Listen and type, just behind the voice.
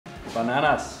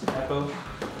Bananas, apple,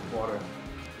 water.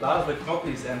 Lars, the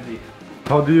coffee is empty.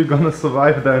 How do you gonna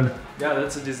survive then? Yeah,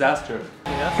 that's a disaster.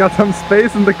 Yeah. Got some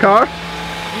space in the car?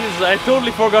 Jesus, I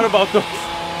totally forgot about those.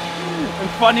 And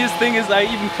funniest thing is I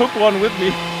even took one with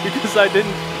me because I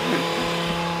didn't.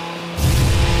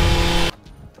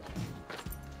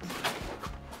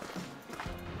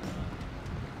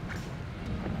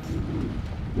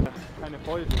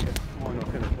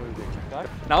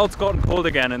 Now it's gotten cold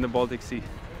again in the Baltic Sea.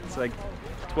 It's like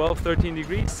 12-13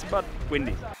 degrees, but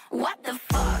windy. What the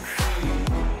fuck?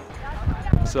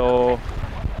 So,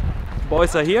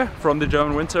 boys are here from the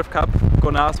German Windsurf Cup.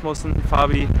 Gunnar Asmussen,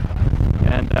 Fabi,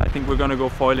 and I think we're gonna go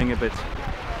foiling a bit.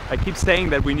 I keep saying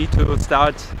that we need to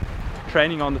start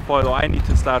training on the foil, or I need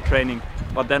to start training,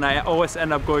 but then I always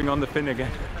end up going on the fin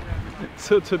again.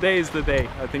 So today is the day.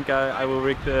 I think I will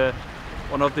rig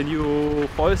one of the new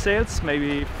foil sails,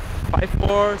 maybe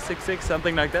 5.4, 6.6,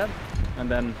 something like that. And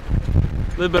then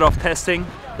a little bit of testing,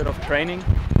 a bit of training.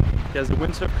 There's a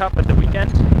Windsurf Cup at the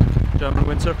weekend, German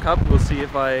Windsurf Cup. We'll see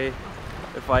if I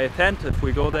attend, if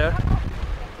we go there.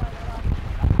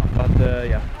 But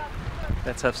yeah,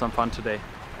 let's have some fun today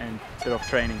and a bit of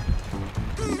training.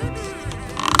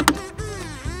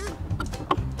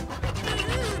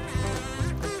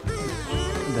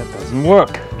 That doesn't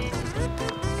work.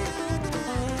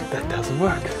 That doesn't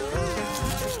work.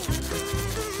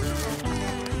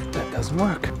 That doesn't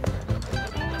work.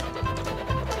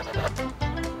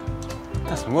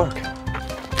 Doesn't work.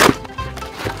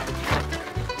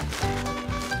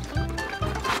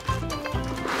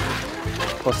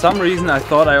 For some reason I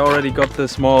thought I already got the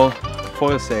small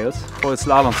foil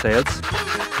slalom sails,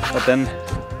 but then,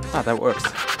 that works.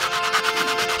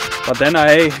 But then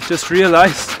I just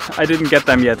realized I didn't get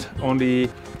them yet, only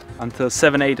until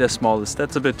 7.8 as smallest.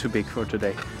 That's a bit too big for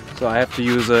today, so I have to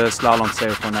use a slalom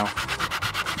sail for now.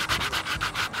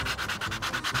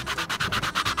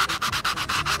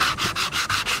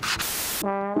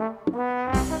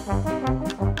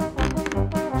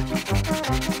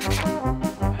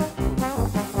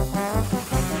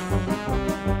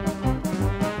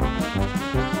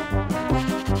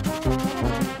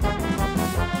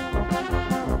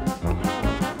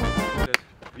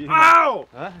 Au!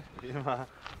 Wie immer.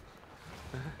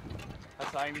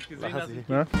 Hast du eigentlich gesehen, dass ich...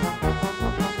 Ja?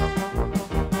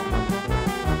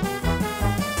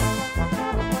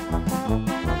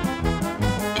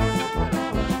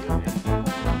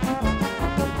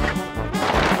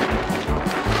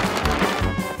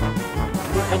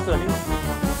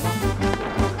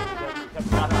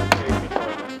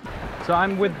 So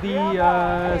I'm with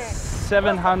the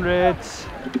 700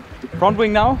 front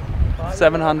wing now.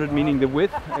 700 meaning the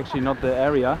width, actually not the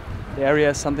area. The area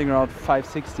is something around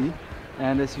 560,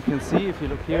 and as you can see, if you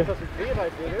look here, I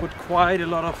put quite a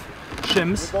lot of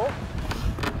shims.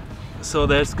 So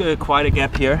there's quite a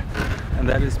gap here, and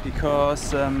that is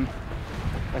because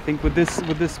I think with this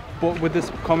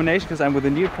combination, because I'm with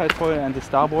the near-kite foil and the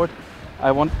starboard,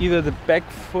 I want either the back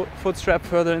foot strap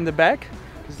further in the back,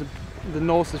 because the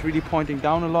nose is really pointing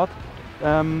down a lot,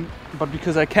 but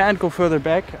because I can't go further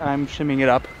back, I'm shimming it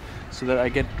up, so that I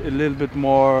get a little bit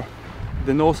more,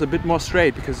 the nose a bit more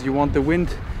straight, because you want the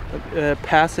wind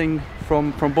passing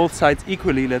from both sides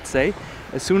equally, let's say.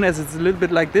 As soon as it's a little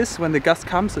bit like this, when the gust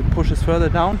comes, it pushes further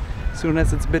down. As soon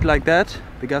as it's a bit like that,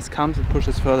 the gust comes, it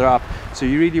pushes further up. So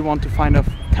you really want to find a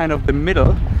kind of the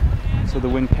middle, so the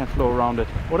wind can flow around it.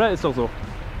 Oder ist doch so?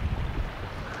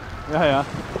 Ja, ja.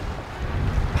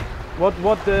 What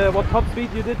top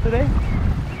speed you did today?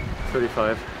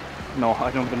 35. No,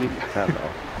 I don't believe it. Yeah, no.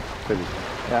 30.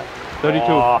 Yeah, 32.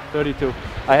 Oh. 32.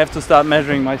 I have to start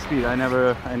measuring my speed. I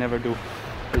never do.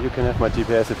 You can have my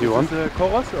GPS if you want. Is this a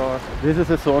Chorus or? This is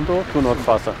a Sonto, do not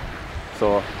faster.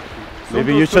 So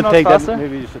maybe Sontos you should do not take faster? that.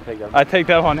 Maybe you should take that. I take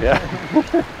that one. Yeah.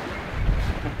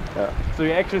 Yeah. So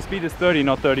your actual speed is 30,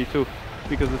 not 32,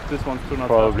 because this one's do not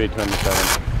Probably faster.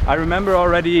 27. I remember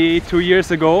already 2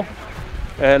 years ago,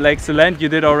 Lake Salent, you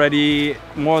did already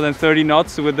more than 30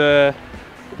 knots with the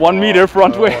 1 meter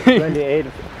front wing. 28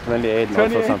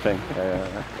 knots or something. Yeah.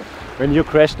 When you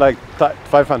crashed like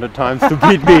 500 times to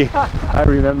beat me, I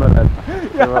remember that.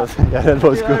 Yeah, That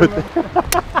was good.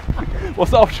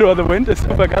 Was offshore the wind is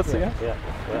super gusty, yeah?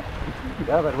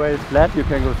 Yeah, but where it's flat you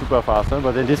can go super fast, huh?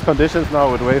 But in these conditions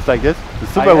now with waves like this,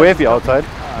 it's super wavy outside.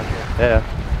 Okay. Yeah.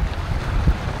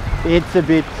 It's a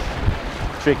bit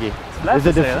tricky. It's flat, Is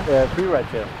it a free ride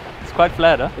here? It's quite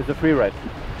flat, huh? It's a free ride.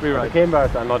 Free ride. The cane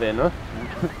bars are not in, huh?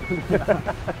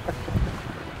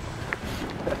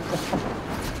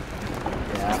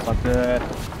 Yeah, but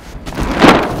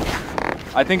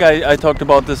I think I talked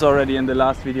about this already in the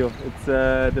last video. It's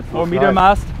the 4 meter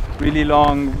mast. really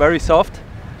long, very soft.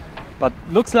 But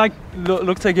looks like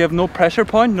you have no pressure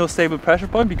point, no stable pressure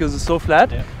point because it's so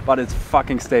flat. Yeah. But it's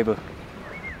fucking stable.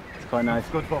 It's quite nice.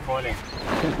 Good for foiling.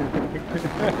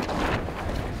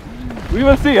 We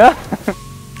will see, huh?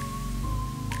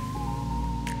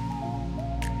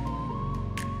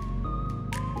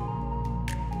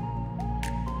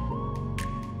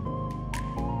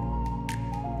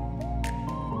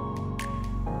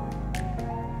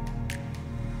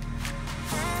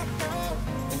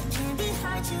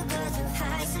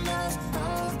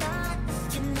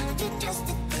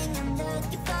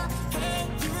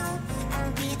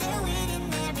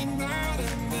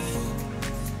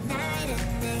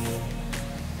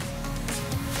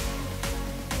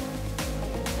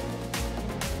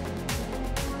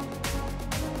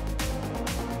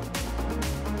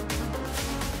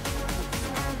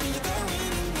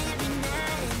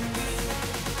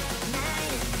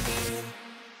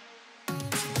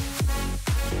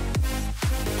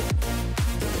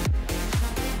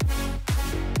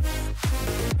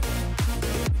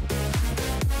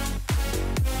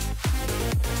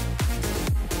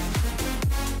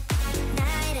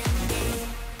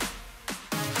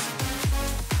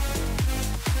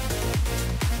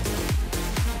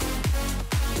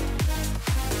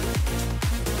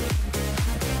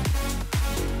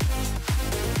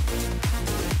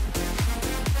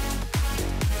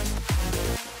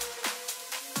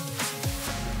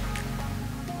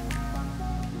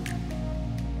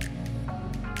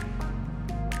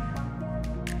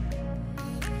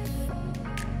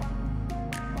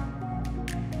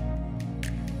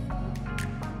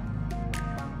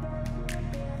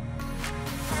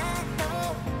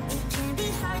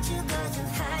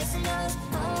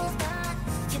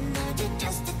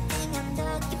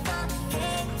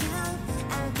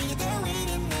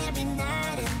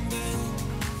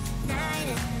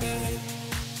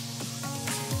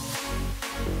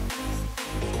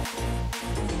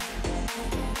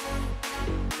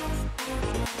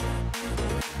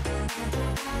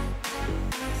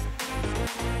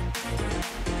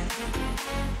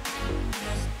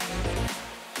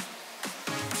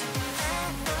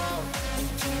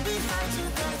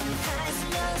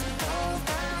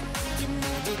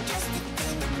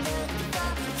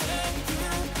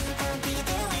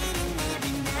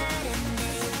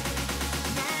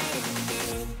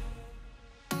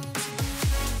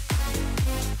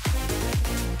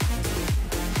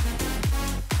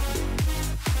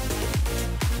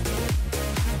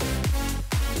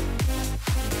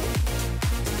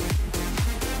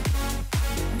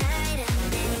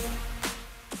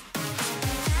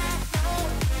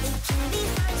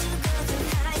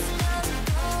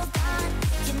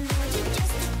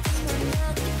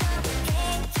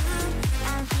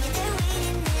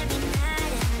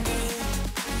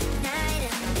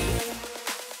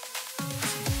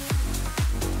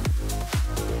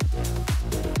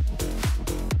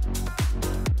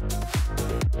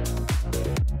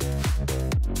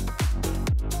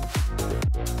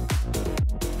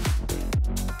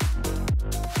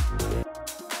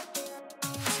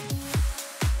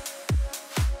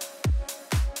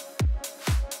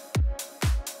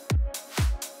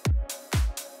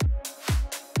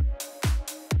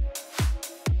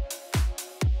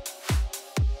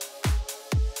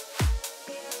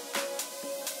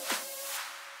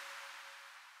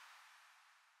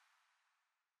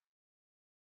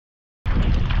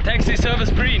 Taxi service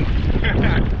Prien.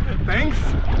 Thanks.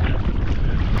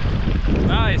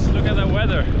 Nice, look at the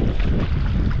weather.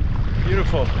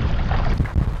 Beautiful.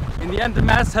 In the end the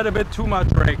mast had a bit too much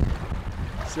brake.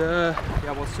 So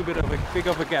yeah, it was too big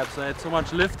of a gap, so I had so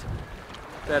much lift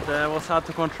that was hard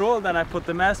to control. Then I put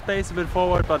the mast base a bit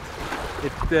forward, but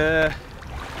there's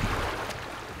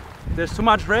too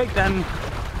much brake, then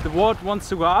the board wants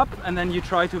to go up and then you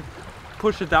try to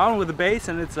push it down with the base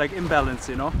and it's like imbalanced,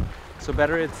 you know. So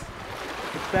it's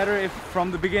better if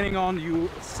from the beginning on you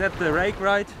set the rake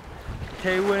right,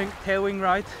 tail wing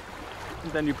right,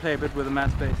 and then you play a bit with the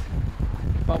mast base.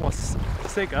 But was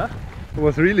sick, huh? It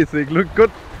was really sick. Looked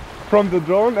good from the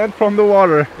drone and from the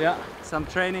water. Yeah, some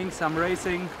training, some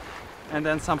racing, and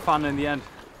then some fun in the end.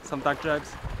 Some duck jibes.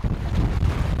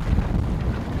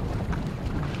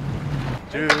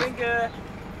 Cheers. Danke.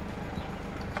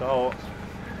 Ciao.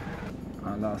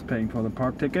 Lars paying for the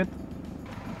park ticket.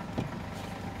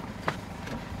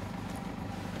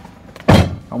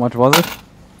 How much was it?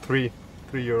 3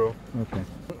 euro. Okay.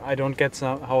 I don't get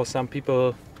how some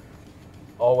people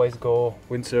always go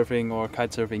windsurfing or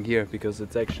kitesurfing here, because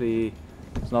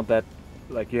it's not that,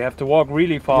 like, you have to walk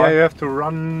really far. Yeah, you have to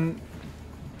run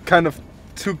kind of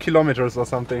 2 kilometers or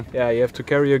something. Yeah, you have to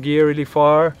carry your gear really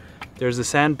far. There's a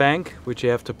sandbank which you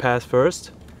have to pass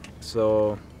first.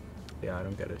 So yeah, I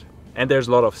don't get it. And there's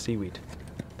a lot of seaweed.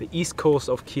 The east coast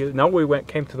of Kiel. Now we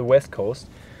came to the west coast.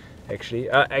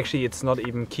 Actually, it's not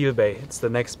even Kiel Bay. It's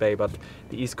the next bay, but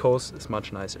the east coast is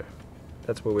much nicer.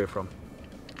 That's where we're from.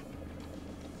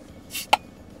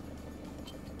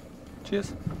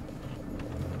 Cheers.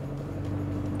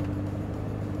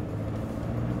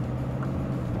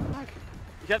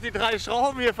 Ich habe die 3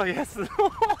 Schrauben hier vergessen.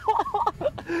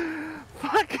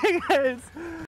 Fucking hell.